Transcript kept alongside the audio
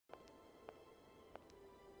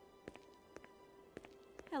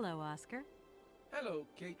Hello, Oscar. Hello,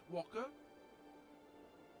 Kate Walker.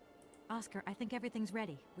 Oscar, I think everything's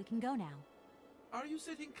ready. We can go now. Are you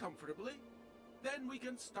sitting comfortably? Then we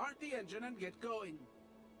can start the engine and get going.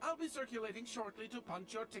 I'll be circulating shortly to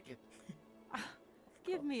punch your ticket.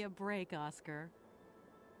 Give me a break, Oscar.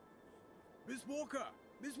 Miss Walker!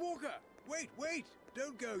 Miss Walker! Wait!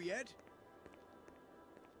 Don't go yet!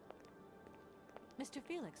 Mr.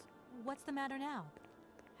 Felix, what's the matter now?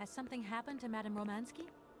 Has something happened to Madame Romansky?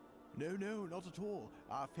 No, not at all.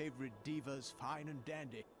 Our favorite diva's fine and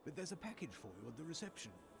dandy. But there's a package for you at the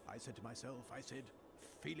reception. I said to myself,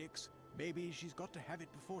 Felix, maybe she's got to have it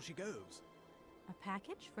before she goes. A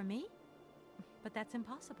package for me? But that's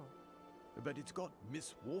impossible. But it's got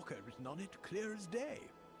Miss Walker written on it, clear as day.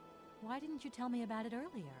 Why didn't you tell me about it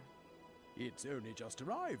earlier? It's only just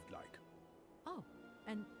arrived, like. Oh,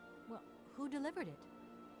 and, well, who delivered it?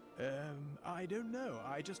 I don't know.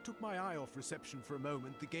 I just took my eye off reception for a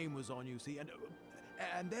moment. The game was on, you see,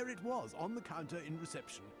 and there it was, on the counter in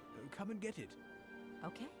reception. Come and get it.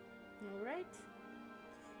 Okay. All right.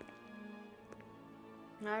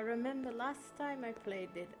 I remember last time I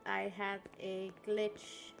played it, I had a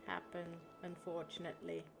glitch happen,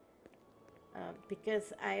 unfortunately.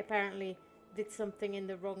 Because I apparently did something in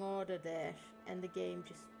the wrong order there, and the game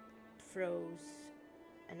just froze,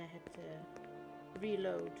 and I had to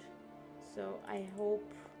reload. So I hope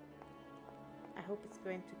it's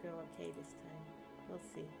going to go okay this time. We'll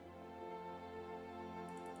see.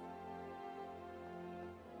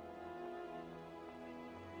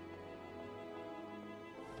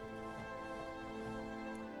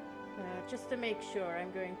 Just to make sure,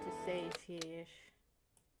 I'm going to save here.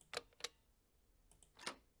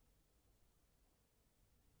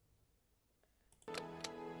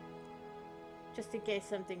 Just in case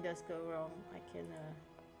something does go wrong, I can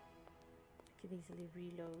easily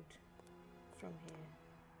reload from here.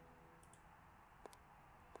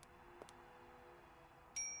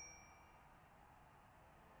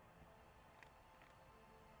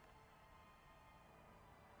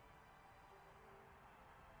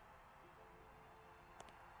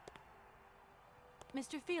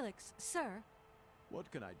 Mr. Felix, sir. What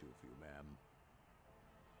can I do for you, ma'am?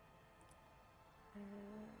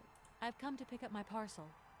 I've come to pick up my parcel.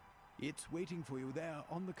 It's waiting for you there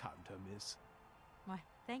on the counter, miss. Why,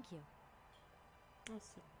 thank you.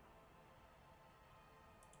 Awesome.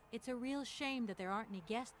 It's a real shame that there aren't any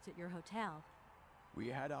guests at your hotel. We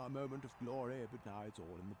had our moment of glory, but now it's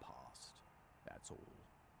all in the past. That's all.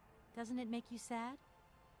 Doesn't it make you sad?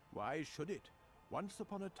 Why should it? Once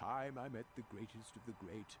upon a time I met the greatest of the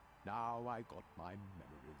great. Now I got my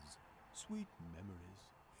memories. Sweet memories.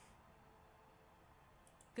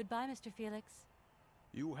 Goodbye, Mr. Felix.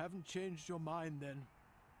 You haven't changed your mind, then?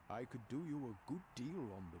 I could do you a good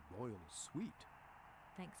deal on the royal suite.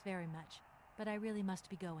 Thanks very much, but I really must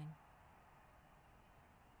be going.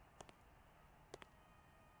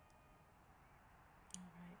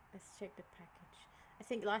 Alright, let's check the package. I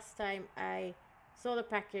think last time I saw the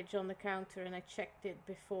package on the counter and I checked it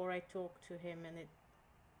before I talked to him, and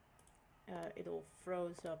it all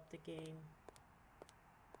froze up the game.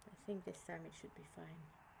 I think this time it should be fine.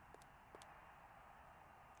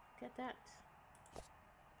 Look at that.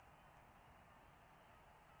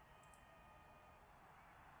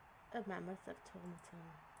 A mammoth automaton.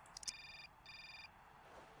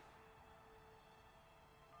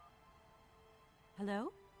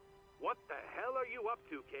 Hello? What the hell are you up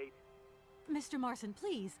to, Kate? Mr. Marson,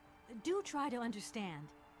 please, do try to understand.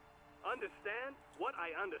 Understand? What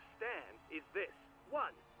I understand is this. 1.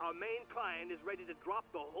 Our main client is ready to drop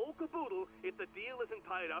the whole caboodle if the deal isn't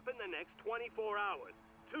tied up in the next 24 hours.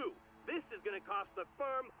 2. This is going to cost the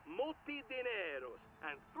firm multi-dineros.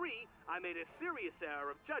 And 3. I made a serious error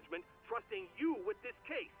of judgment trusting you with this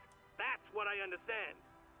case. That's what I understand.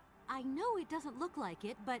 I know it doesn't look like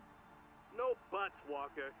it, but... No buts,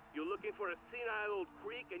 Walker. You're looking for a senile old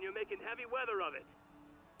creek and you're making heavy weather of it.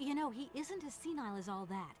 You know, he isn't as senile as all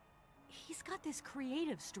that. He's got this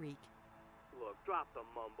creative streak. Look, drop the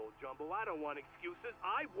mumbo-jumbo. I don't want excuses.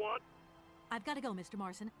 I want... I've got to go, Mr.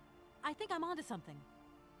 Marson. I think I'm onto something.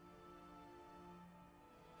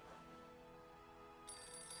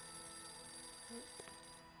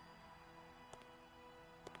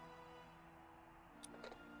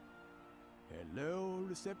 Hello,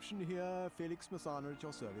 reception here. Felix Massana at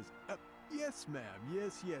your service. Yes, ma'am.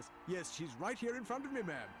 Yes, she's right here in front of me,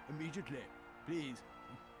 ma'am. Immediately. Please,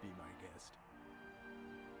 be my guest.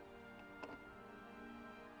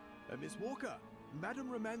 Miss Walker, Madame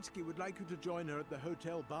Romansky would like you to join her at the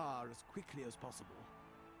hotel bar as quickly as possible.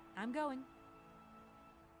 I'm going.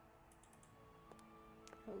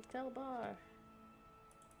 Hotel bar.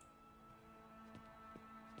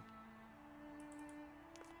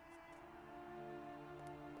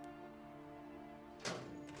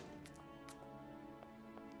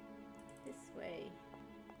 way.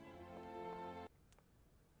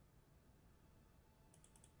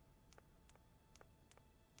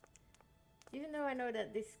 Even though I know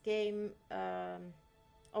that this game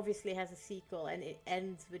obviously has a sequel and it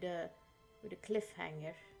ends with a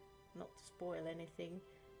cliffhanger, not to spoil anything,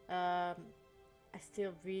 I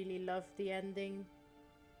still really love the ending.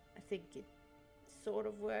 I think it sort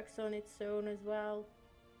of works on its own as well.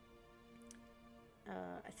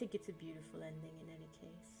 I think it's a beautiful ending in any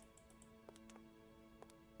case.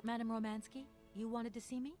 Madame Romansky, you wanted to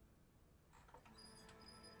see me?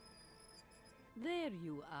 There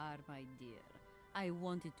you are, my dear. I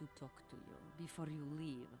wanted to talk to you before you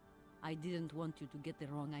leave. I didn't want you to get the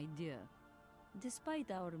wrong idea.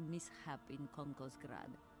 Despite our mishap in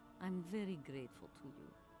Konkosgrad, I'm very grateful to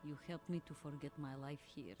you. You helped me to forget my life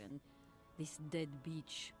here and this dead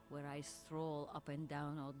beach where I stroll up and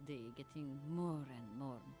down all day, getting more and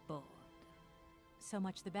more bored. So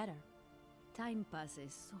much the better. Time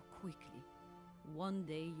passes so quickly. One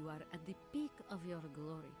day you are at the peak of your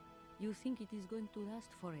glory. You think it is going to last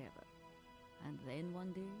forever. And then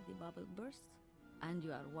one day the bubble bursts, and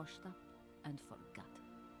you are washed up and forgot.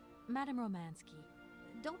 Madame Romansky,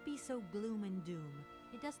 don't be so gloom and doom.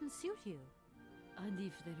 It doesn't suit you. And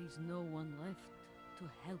if there is no one left to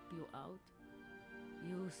help you out,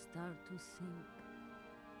 you start to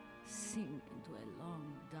sink into a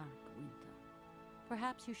long, dark winter.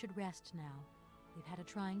 Perhaps you should rest now. We've had a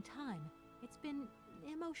trying time. It's been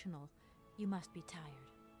emotional. You must be tired.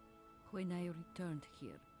 When I returned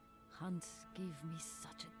here, Hans gave me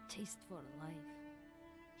such a taste for life.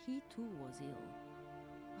 He too was ill.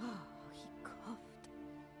 Oh, he coughed.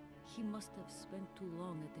 He must have spent too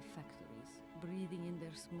long at the factories, breathing in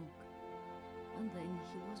their smoke. And then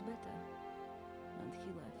he was better. And he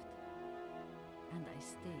left. And I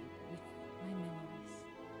stayed with my memories.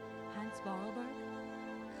 Hans Voralberg?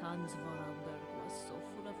 Hans Voralberg was so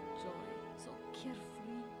full of joy, so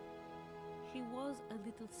carefree. He was a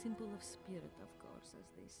little simple of spirit, of course, as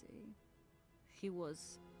they say. He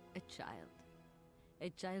was a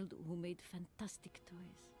child who made fantastic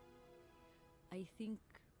toys. I think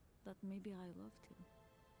that maybe I loved him.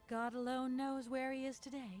 God alone knows where he is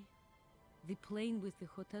today. The plane with the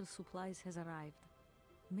hotel supplies has arrived.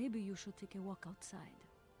 Maybe you should take a walk outside.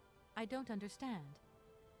 I don't understand.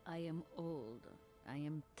 I am old. I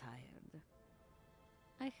am tired.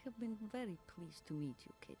 I have been very pleased to meet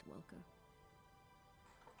you, Kate Walker.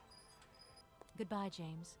 Goodbye,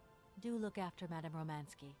 James. Do look after Madame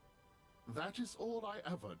Romansky. That is all I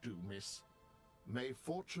ever do, miss. May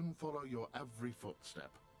fortune follow your every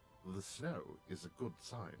footstep. The snow is a good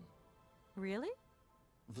sign. Really?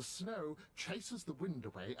 The snow chases the wind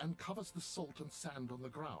away and covers the salt and sand on the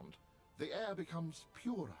ground. The air becomes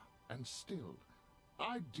purer and still.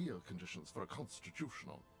 Ideal conditions for a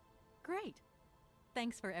constitutional. Great.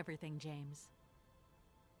 Thanks for everything, James.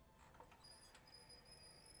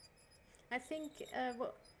 I think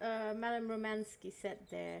what Madame Romansky said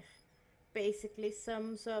there basically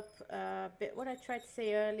sums up a bit what I tried to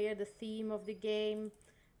say earlier, the theme of the game.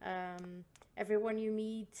 Everyone you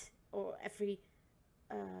meet, or every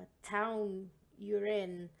town you're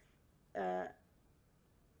in,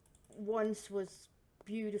 once was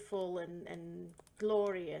beautiful and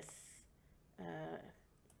glorious,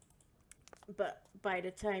 but by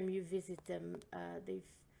the time you visit them, they've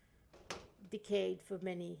decayed for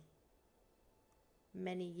many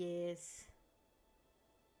years,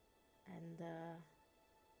 and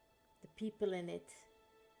the people in it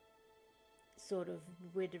sort of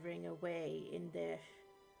withering away in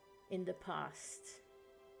the past.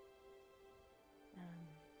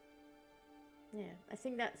 Yeah, I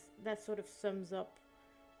think that sort of sums up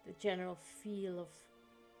the general feel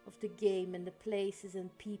of the game and the places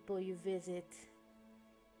and people you visit.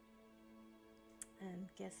 And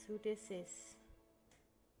guess who this is?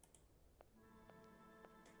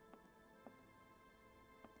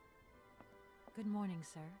 Good morning,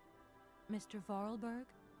 sir. Mr. Voralberg?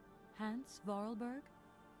 Hans Voralberg?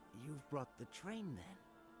 You've brought the train, then.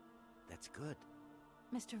 That's good.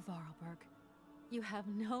 Mr. Voralberg, you have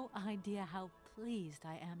no idea how pleased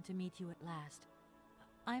I am to meet you at last.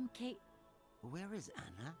 I'm Kate. Where is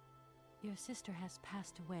Anna? Your sister has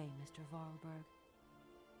passed away, Mr. Voralberg.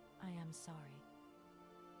 I am sorry.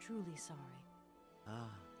 Truly sorry.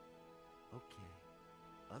 Ah, okay.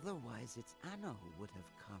 Otherwise, it's Anna who would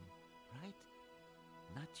have come, right?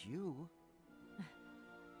 Not you.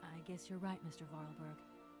 I guess you're right, Mr. Voralberg.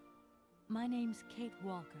 My name's Kate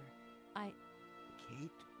Walker.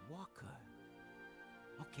 Kate Walker.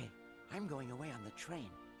 Okay, I'm going away on the train.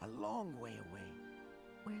 A long way away.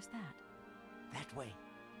 Where's that? That way.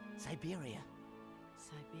 Syberia.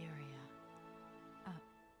 Syberia.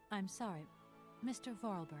 I'm sorry. Mr.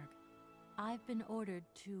 Voralberg, I've been ordered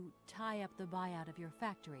to tie up the buyout of your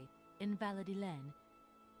factory in Valadilen.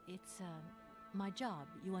 It's, my job,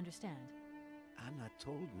 you understand. Anna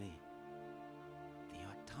told me. The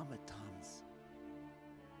automatons.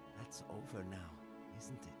 That's over now,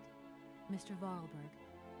 isn't it? Mr. Voralberg,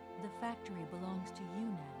 the factory belongs to you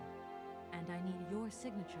now, and I need your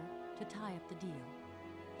signature to tie up the deal.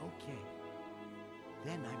 Okay.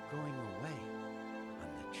 Then I'm going away on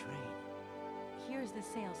the train. Here's the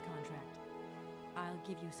sales contract. I'll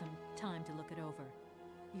give you some time to look it over.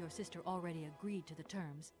 Your sister already agreed to the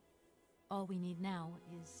terms. All we need now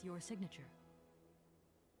is your signature.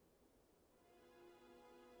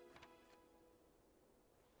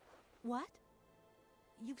 What?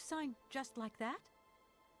 You've signed just like that?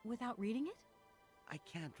 Without reading it? I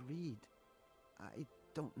can't read. I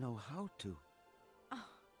don't know how to. Oh.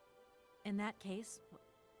 In that case,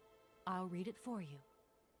 I'll read it for you.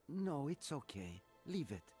 No, it's okay.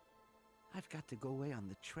 Leave it. I've got to go away on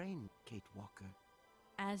the train, Kate Walker.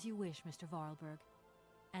 As you wish, Mr. Voralberg.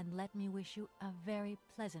 And let me wish you a very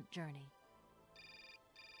pleasant journey.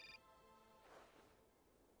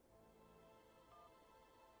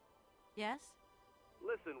 Yes?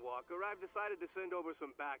 Listen, Walker, I've decided to send over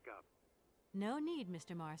some backup. No need,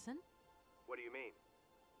 Mr. Marson. What do you mean?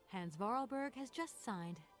 Hans Voralberg has just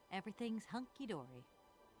signed. Everything's hunky-dory.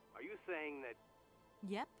 Are you saying that...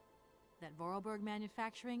 Yep. That Voralberg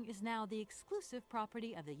Manufacturing is now the exclusive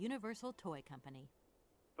property of the Universal Toy Company.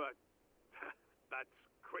 But... that's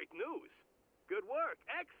great news. Good work.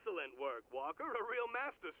 Excellent work, Walker. A real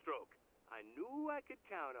masterstroke. I knew I could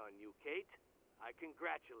count on you, Kate. I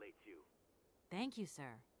congratulate you. Thank you,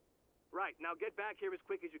 sir. Right, now get back here as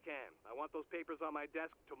quick as you can. I want those papers on my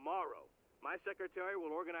desk tomorrow. My secretary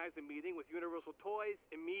will organize a meeting with Universal Toys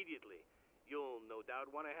immediately. You'll no doubt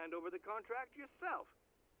want to hand over the contract yourself.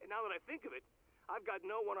 And now that I think of it, I've got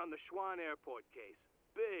no one on the Schwann Airport case.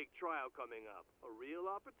 Big trial coming up. A real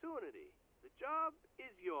opportunity. The job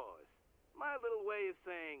is yours. My little way of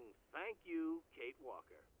saying thank you, Kate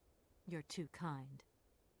Walker. You're too kind.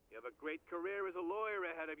 You have a great career as a lawyer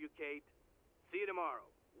ahead of you, Kate. See you tomorrow.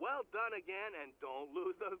 Well done again, and don't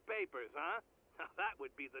lose those papers, huh? Now that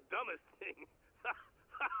would be the dumbest thing.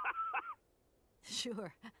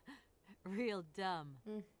 Sure. Real dumb.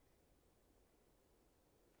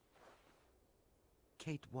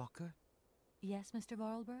 Kate Walker? Yes, Mr.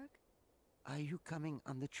 Voralberg? Are you coming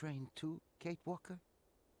on the train too, Kate Walker?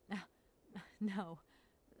 No.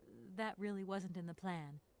 That really wasn't in the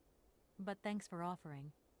plan. But thanks for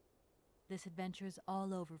offering. This adventure's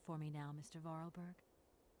all over for me now, Mr. Voralberg.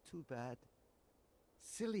 Too bad.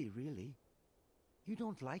 Silly, really. You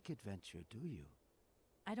don't like adventure, do you?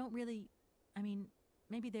 I don't really... I mean,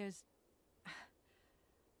 maybe there's...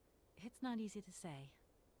 It's not easy to say.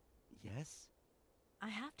 Yes? I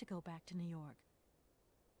have to go back to New York.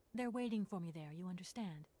 They're waiting for me there, you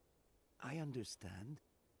understand? I understand.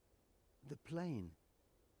 The plane.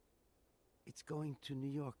 It's going to New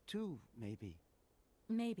York too, maybe.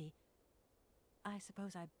 Maybe. I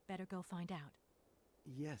suppose I better go find out.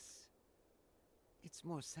 Yes. It's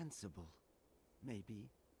more sensible. Maybe.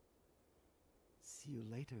 See you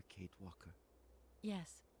later, Kate Walker.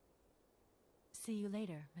 Yes. See you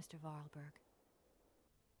later, Mr. Voralberg.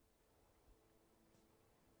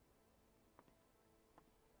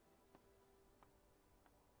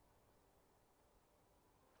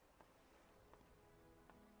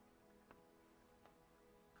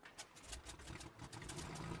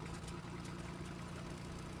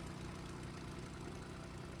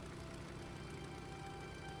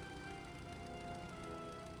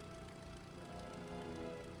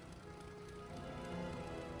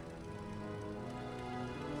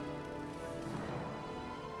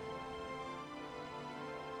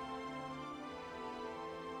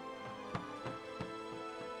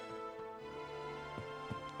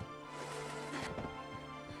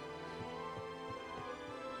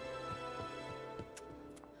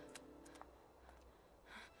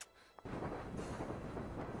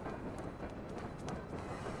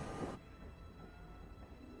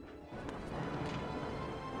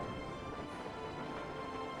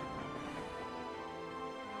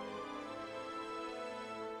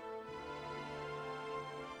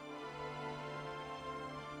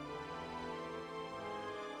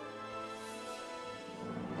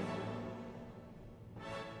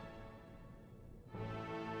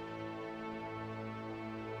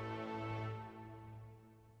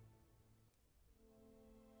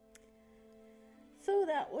 So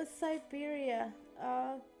that was Syberia.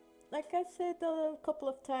 like I said a couple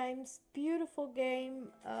of times, beautiful game.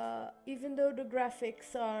 Even though the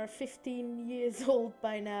graphics are 15 years old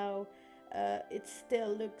by now, it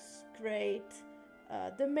still looks great.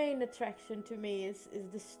 The main attraction to me is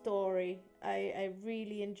the story. I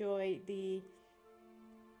really enjoy the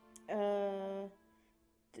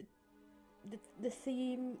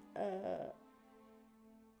theme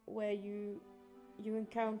where you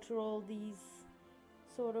encounter all these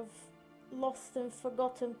sort of lost and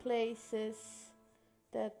forgotten places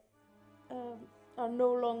that are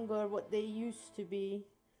no longer what they used to be.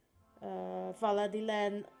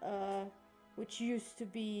 Valadilen, which used to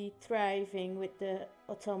be thriving with the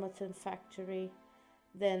automaton factory,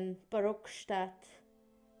 then Barockstadt,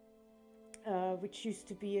 which used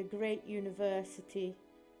to be a great university,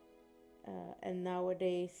 and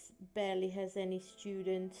nowadays barely has any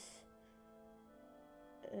students.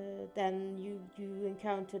 Then you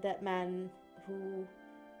encounter that man who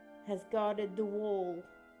has guarded the wall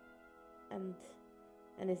and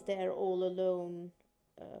is there all alone,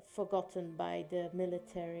 forgotten by the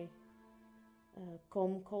military.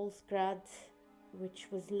 Komkolsgrad, which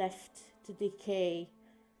was left to decay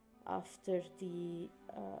after the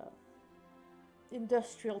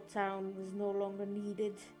industrial town was no longer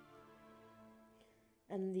needed,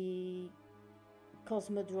 and the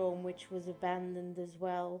Cosmodrome, which was abandoned as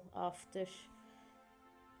well after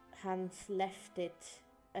Hans left it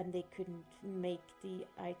and they couldn't make the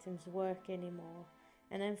items work anymore.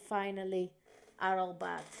 And then finally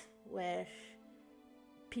Aralbad, where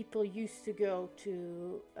people used to go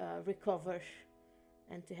to recover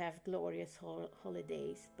and to have glorious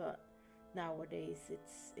holidays, but nowadays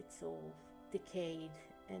it's all decayed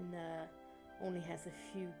and only has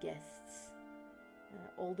a few guests.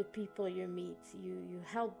 All the people you meet, you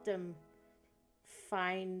help them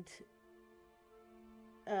find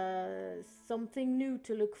something new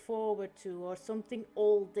to look forward to, or something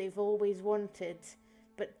old they've always wanted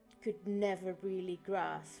but could never really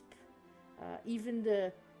grasp. Even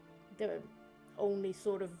the only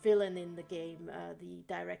sort of villain in the game, the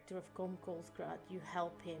director of Komkolsgrad, you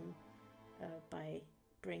help him by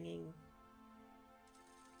bringing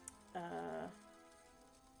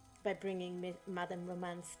Madame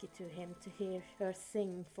Romansky to him to hear her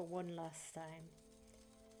sing for one last time.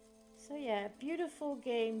 So yeah, beautiful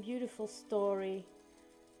game, beautiful story.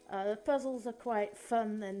 The puzzles are quite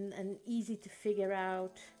fun and easy to figure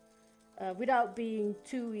out without being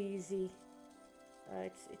too easy.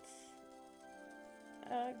 It's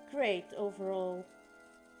great overall.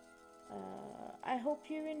 I hope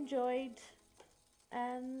you enjoyed,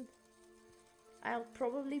 and I'll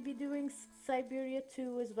probably be doing Syberia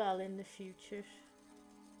 2 as well in the future.